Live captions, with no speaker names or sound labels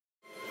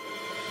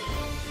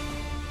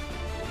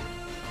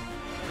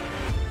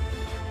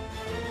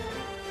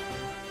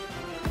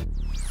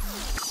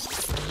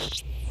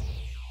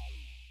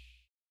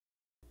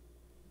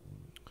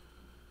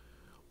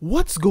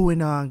What's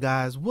going on,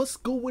 guys? What's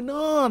going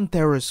on,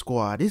 Terror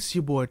Squad? It's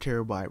your boy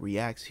Terabyt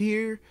Reacts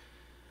here,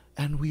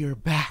 and we are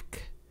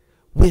back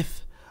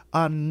with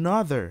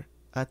another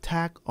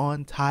Attack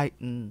on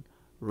Titan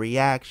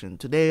reaction.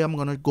 Today I'm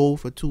gonna go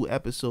for 2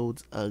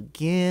 episodes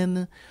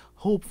again.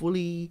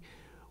 Hopefully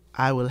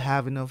I will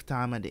have enough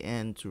time at the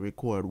end to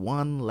record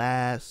one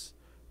last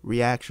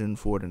reaction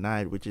for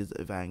tonight, which is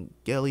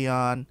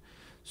Evangelion.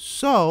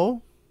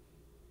 So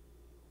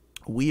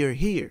we are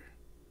here.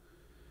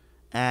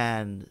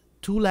 And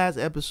 2 last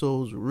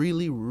episodes,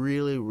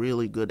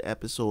 really good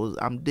episodes.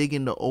 I'm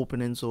digging the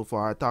opening so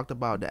far. I talked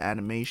about the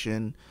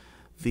animation,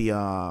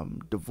 the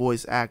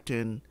voice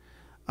acting,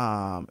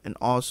 and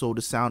also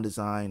the sound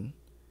design.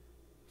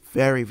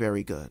 Very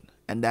good.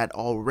 And that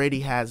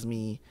already has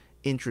me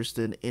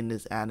interested in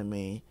this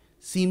anime.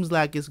 Seems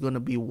like it's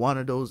gonna be one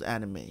of those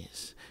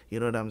animes.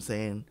 You know what I'm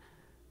saying?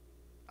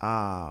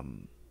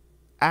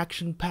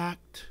 Action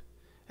packed,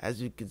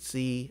 as you can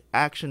see,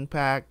 action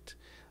packed.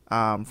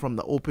 From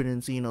the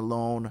opening scene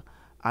alone,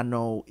 I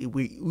know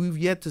we've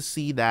yet to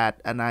see that,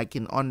 and I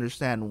can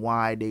understand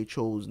why they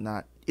chose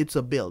not. It's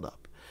a build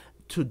up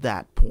to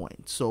that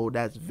point, so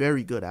that's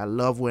very good. I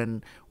love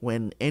when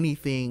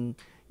anything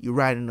you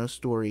write in a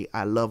story,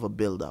 I love a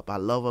build up. I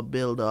love a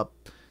build up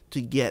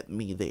to get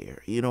me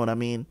there. You know what I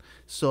mean?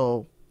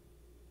 So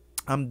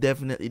I'm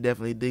definitely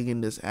digging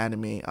this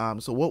anime.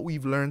 So what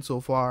we've learned so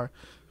far,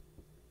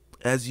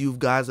 as you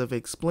guys have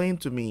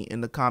explained to me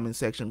in the comment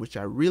section, which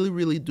I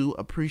really do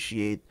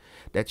appreciate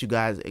that you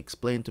guys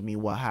explained to me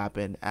what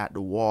happened at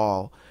the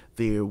wall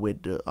there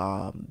with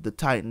the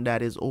Titan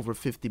that is over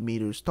 50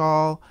 meters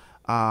tall.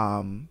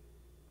 A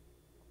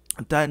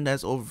Titan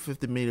that's over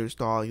 50 meters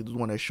tall, he was the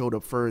one that showed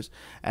up first,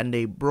 and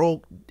they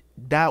broke.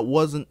 That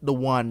wasn't the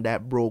one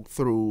that broke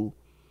through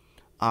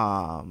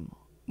Wall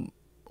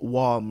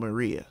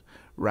Maria,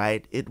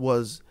 right? It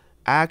was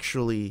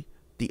actually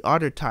the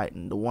other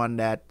Titan, the one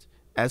that,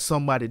 as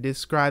somebody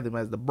described him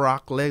as, the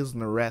Brock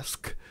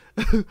Lesnar-esque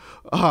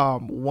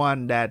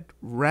one that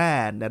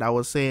ran, that I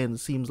was saying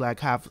seemed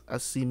like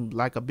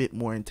a bit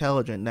more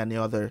intelligent than the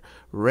other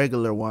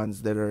regular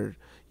ones that are,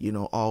 you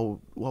know, all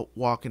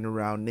walking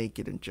around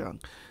naked and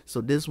junk. So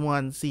this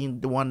one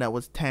seemed the one that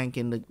was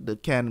tanking the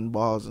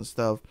cannonballs and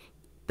stuff.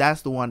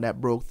 That's the one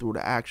that broke through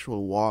the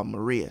actual Wall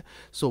Maria.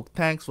 So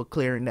thanks for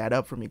clearing that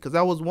up for me, because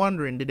I was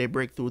wondering, did they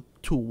break through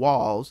 2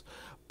 walls,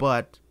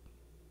 but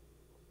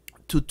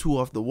to 2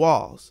 of the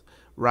walls,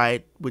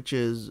 right, which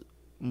is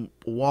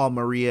Wall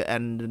Maria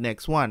and the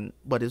next one,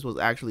 but this was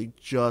actually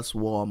just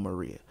Wall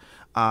Maria.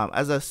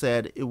 As I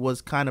said, it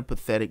was kind of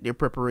pathetic. Their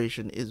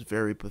preparation is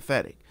very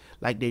pathetic.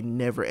 Like, they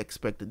never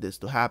expected this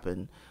to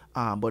happen.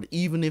 But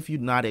even if you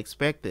not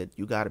expect it,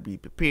 you got to be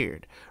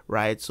prepared,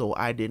 right? So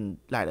I didn't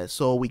like that.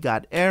 So we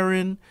got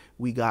Eren,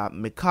 we got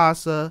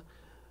Mikasa,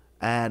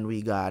 and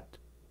we got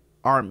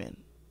Armin.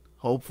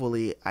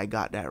 Hopefully I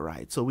got that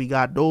right. So we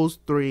got those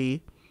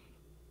 3.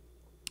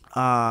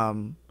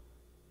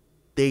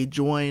 They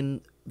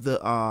joined the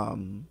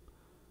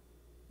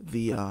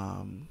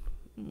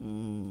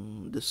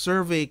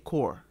Survey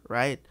Corps,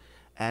 right?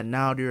 And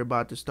now they're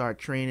about to start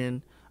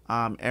training.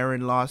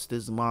 Eren lost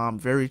his mom.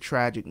 Very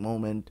tragic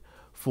moment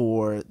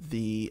for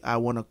I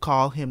want to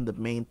call him the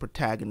main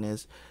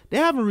protagonist. They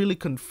haven't really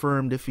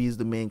confirmed if he's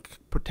the main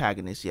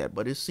protagonist yet,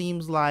 but it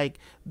seems like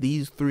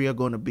these 3 are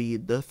going to be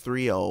the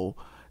trio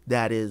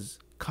that is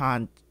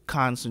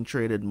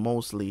concentrated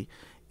mostly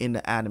in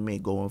the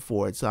anime going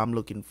forward. So I'm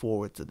looking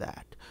forward to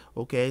that.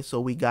 Okay, so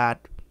we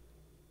got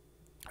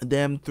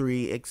them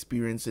 3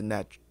 experiencing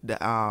that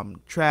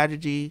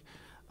tragedy,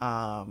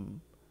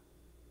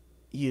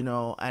 you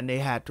know, and they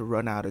had to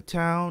run out of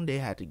town. They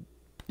had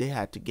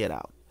to get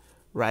out,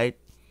 right?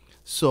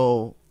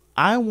 So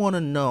I want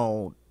to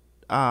know,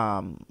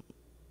 and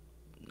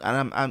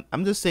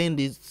I'm just saying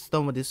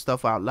some of this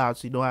stuff out loud,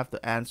 so you don't have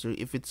to answer.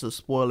 If it's a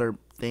spoiler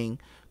thing,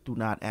 do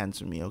not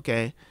answer me,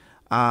 okay?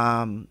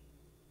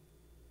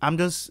 I'm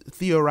just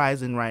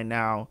theorizing right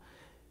now.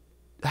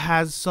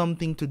 Has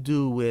something to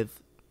do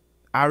with,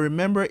 I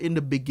remember in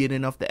the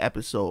beginning of the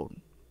episode,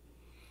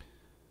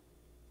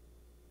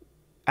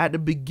 at the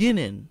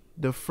beginning,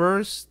 the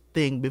first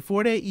thing,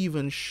 before they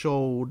even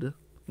showed,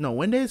 no,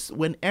 when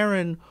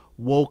Eren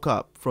woke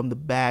up from the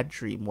bad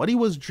dream, what he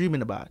was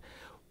dreaming about,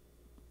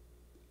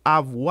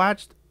 I've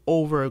watched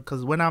over,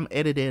 because when I'm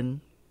editing,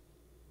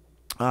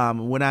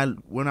 when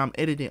I'm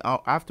editing,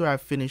 after I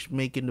finish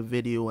making the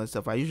video and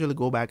stuff, I usually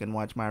go back and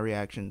watch my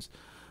reactions.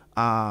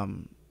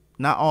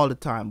 Not all the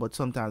time, but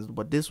sometimes.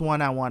 But this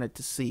one, I wanted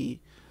to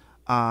see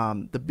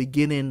the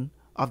beginning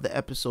of the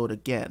episode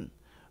again,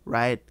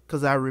 right?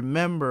 Because I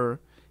remember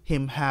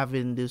him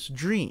having this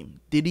dream.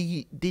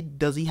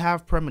 Does he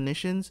have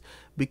premonitions?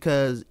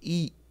 Because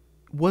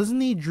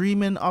wasn't he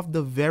dreaming of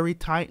the very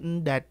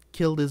Titan that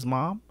killed his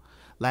mom?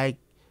 Like,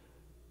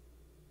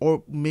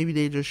 or maybe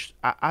they just,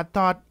 I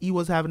thought he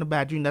was having a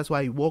bad dream. That's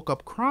why he woke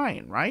up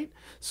crying, right?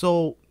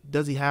 So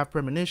does he have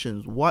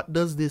premonitions? What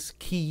does this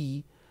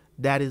key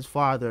that his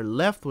father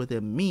left with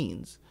him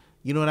means?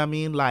 You know what I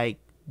mean? Like,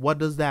 what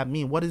does that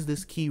mean? What does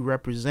this key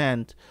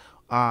represent?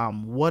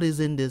 what is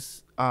in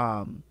this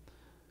I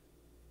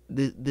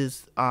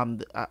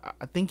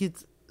think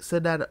it's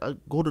said that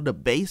go to the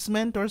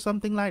basement or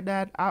something like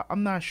that.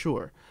 I'm not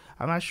sure.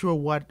 I'm not sure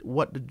what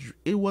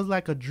it was,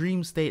 like a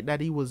dream state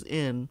that he was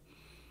in.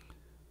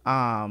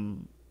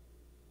 Um,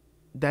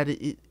 that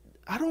it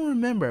I don't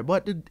remember,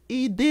 but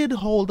he did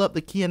hold up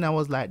the key, and I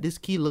was like, this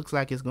key looks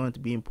like it's going to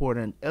be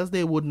important, else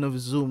they wouldn't have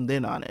zoomed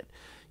in on it.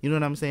 You know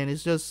what I'm saying?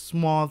 It's just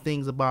small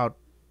things about,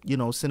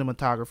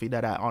 cinematography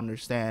that I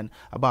understand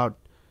about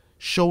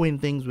showing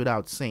things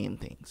without saying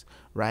things,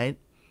 right?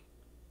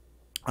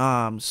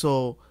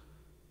 So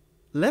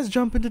let's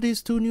jump into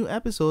these two new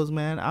episodes,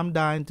 man. I'm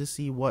dying to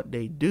see what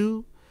they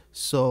do.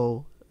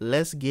 So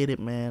let's get it,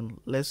 man.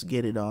 Let's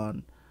get it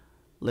on.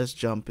 Let's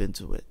jump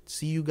into it.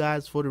 See you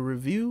guys for the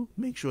review.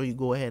 Make sure you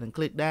go ahead and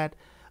click that.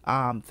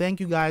 Thank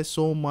you guys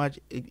so much.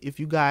 If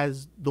you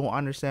guys don't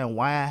understand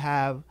why I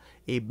have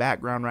a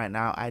background right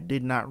now, I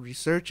did not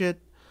research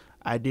it.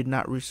 I did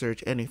not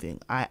research anything.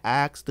 I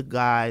asked the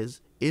guys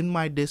in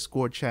my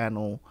Discord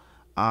channel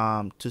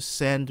to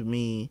send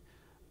me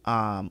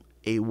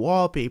a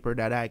wallpaper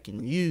that I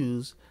can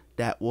use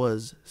that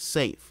was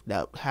safe,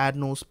 that had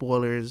no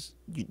spoilers.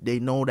 They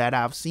know that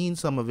I've seen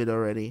some of it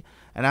already,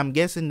 and I'm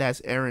guessing that's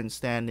Eren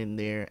standing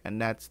there,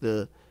 and that's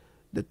the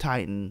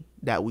Titan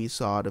that we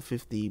saw,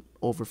 the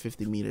over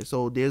 50 meters.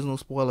 So there's no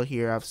spoiler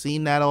here. I've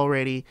seen that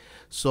already.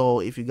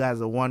 So if you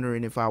guys are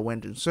wondering if I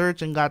went and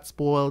searched and got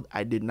spoiled,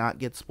 I did not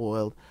get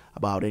spoiled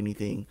about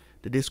anything.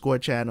 The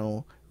Discord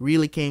channel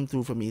really came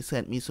through for me,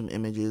 sent me some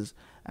images,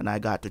 and I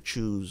got to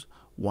choose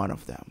one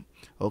of them.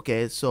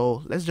 Okay,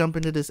 so let's jump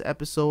into this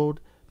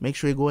episode. Make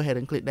sure you go ahead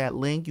and click that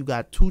link. You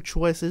got two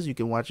choices. You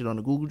can watch it on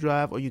the Google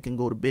Drive, or you can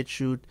go to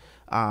BitChute,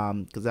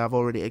 because I've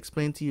already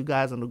explained to you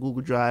guys on the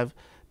Google Drive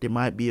there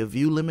might be a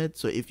view limit.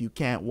 So if you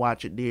can't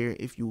watch it there,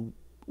 if you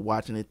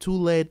watching it too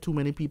late, too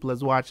many people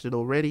has watched it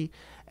already,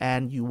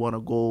 and you want to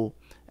go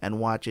and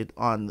watch it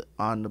on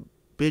the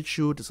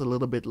BitChute, it's a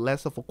little bit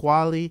less of a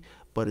quality,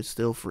 but it's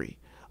still free.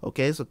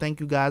 Okay, so thank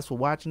you guys for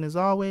watching as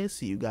always.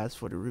 See you guys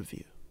for the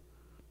review.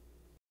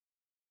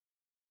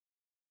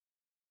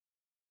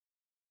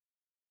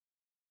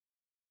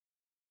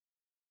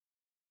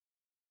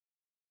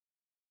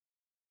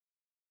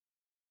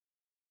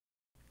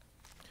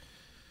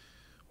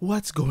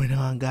 What's going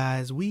on,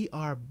 guys? We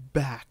are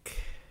back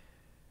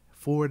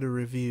for the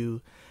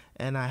review,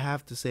 and I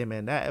have to say,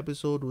 man, that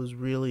episode was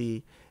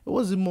it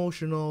was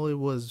emotional, it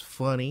was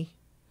funny,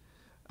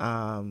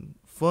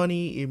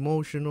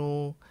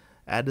 emotional.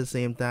 At the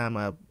same time,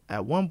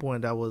 at one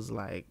point I was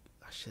like,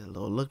 shit, it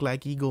don't look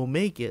like he gonna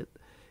make it.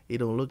 It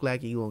don't look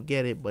like he gonna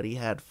get it, but he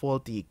had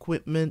faulty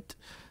equipment,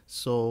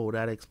 so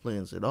that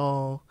explains it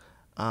all.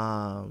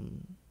 Got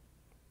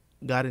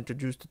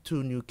introduced to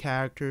two new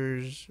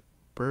characters,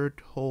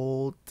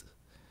 Berthold.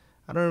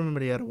 I don't remember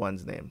the other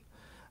one's name.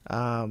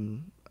 I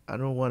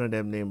know one of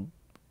them named,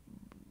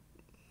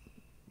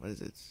 what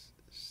is it?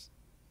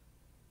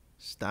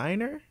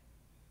 Steiner?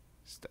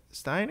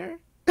 Steiner?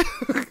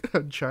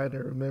 I'm trying to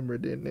remember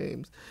their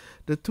names.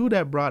 The two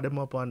that brought him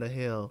up on the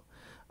hill.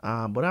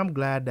 But I'm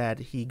glad that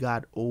he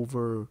got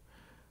over.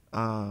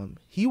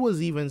 He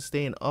was even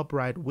staying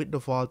upright with the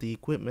faulty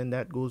equipment.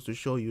 That goes to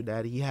show you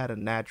that he had a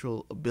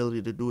natural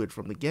ability to do it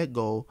from the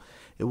get-go.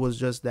 It was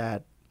just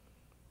that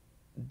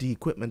the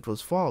equipment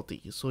was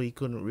faulty, so he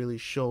couldn't really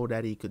show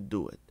that he could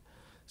do it.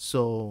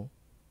 So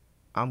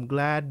I'm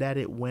glad that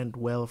it went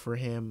well for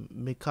him.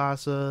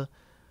 Mikasa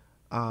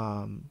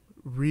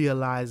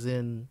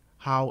realizing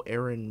how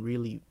Eren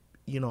really,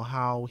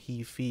 how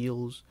he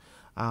feels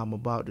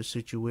about the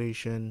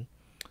situation.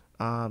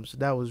 So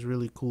that was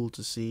really cool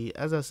to see.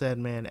 As I said,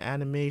 man,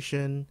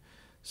 animation,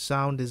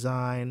 sound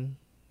design,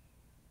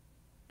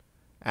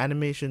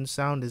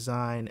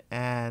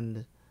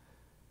 and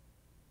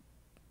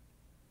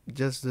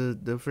just the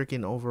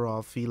freaking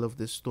overall feel of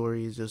this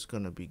story is just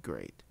gonna be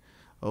great.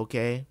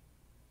 Okay.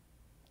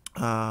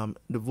 The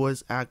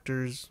voice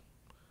actors,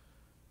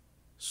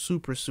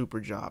 super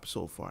job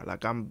so far.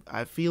 Like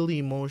I feel the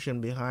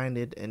emotion behind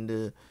it, and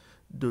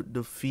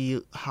the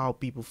feel, how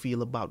people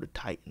feel about the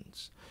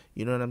Titans.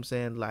 You know what I'm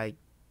saying? Like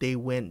they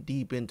went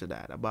deep into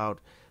that.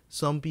 About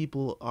some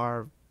people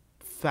are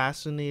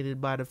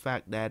fascinated by the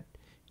fact that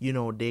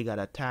they got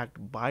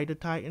attacked by the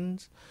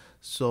Titans,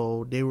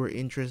 so they were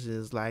interested.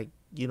 Is like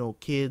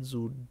kids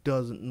who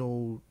doesn't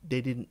know,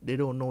 they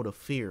don't know the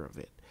fear of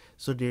it,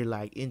 so they're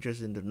like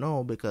interested to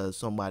know because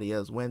somebody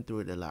else went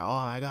through it. They're like,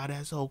 oh my god,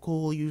 that's so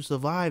cool, you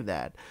survived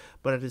that.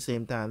 But at the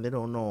same time, they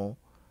don't know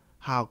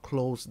how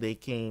close they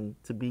came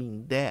to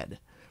being dead,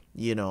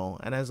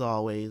 and as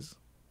always,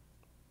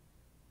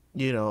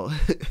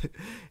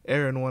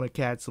 Eren want to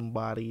catch some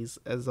bodies,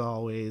 as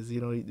always.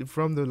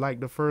 From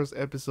the first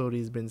episode,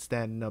 he's been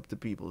standing up to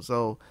people,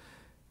 so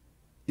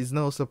it's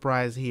no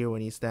surprise here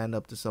when he stand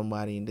up to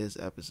somebody in this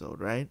episode,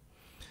 right?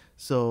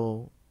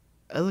 So,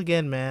 as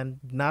again,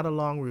 man, not a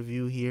long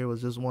review here. It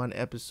was just one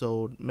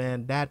episode.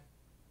 Man, that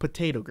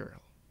potato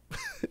girl.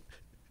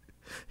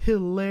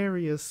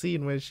 Hilarious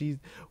scene when she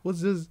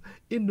was just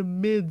in the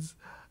midst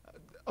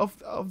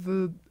of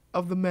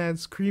of the man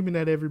screaming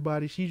at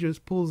everybody, she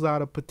just pulls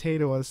out a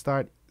potato and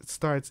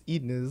starts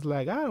eating it. It's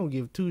like, I don't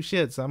give two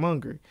shits. I'm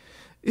hungry.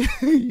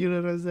 You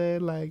know what I'm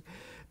saying? Like,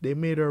 they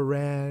made her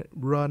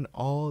run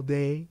all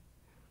day.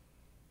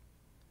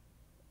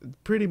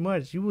 Pretty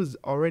much, she was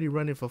already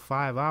running for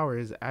 5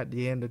 hours at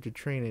the end of the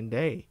training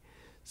day.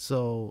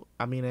 So,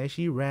 I mean, and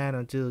she ran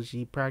until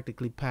she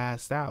practically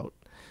passed out.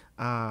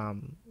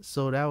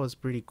 So that was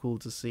pretty cool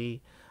to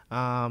see.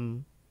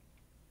 Um,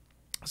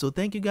 so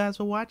thank you guys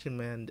for watching,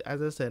 man.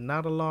 As I said,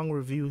 not a long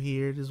review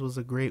here. This was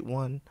a great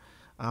one.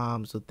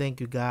 So thank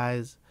you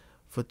guys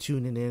for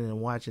tuning in and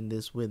watching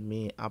this with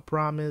me. I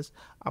promise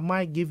I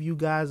might give you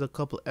guys a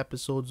couple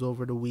episodes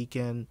over the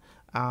weekend.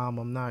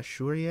 I'm not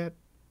sure yet,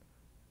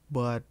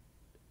 but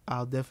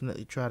I'll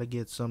definitely try to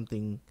get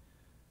something.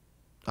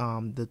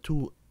 The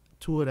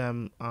two of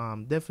them.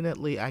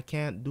 Definitely I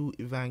can't do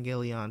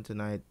Evangelion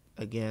tonight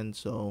again,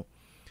 so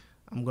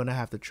I'm gonna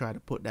have to try to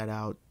put that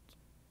out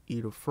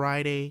either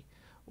Friday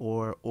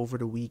or over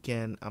the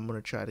weekend. I'm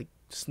gonna try to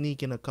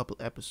sneak in a couple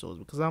episodes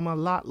because I'm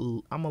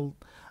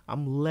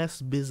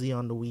less busy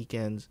on the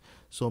weekends.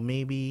 So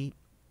maybe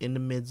in the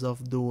midst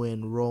of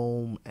doing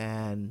Rome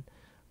and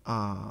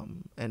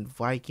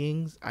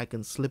Vikings, I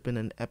can slip in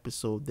an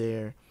episode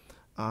there,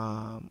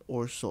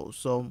 or so.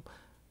 So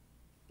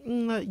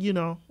you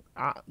know,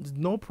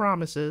 no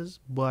promises,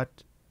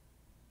 but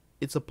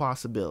it's a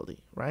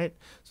possibility, right?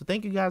 So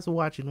thank you guys for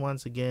watching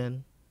once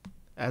again.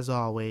 As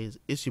always,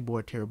 it's your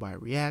boy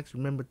Terabyt Reacts.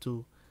 Remember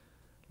to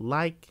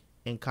like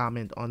and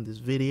comment on this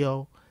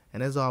video.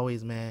 And as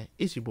always, man,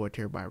 it's your boy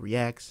Terabyt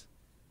Reacts.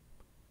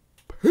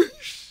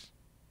 Peace.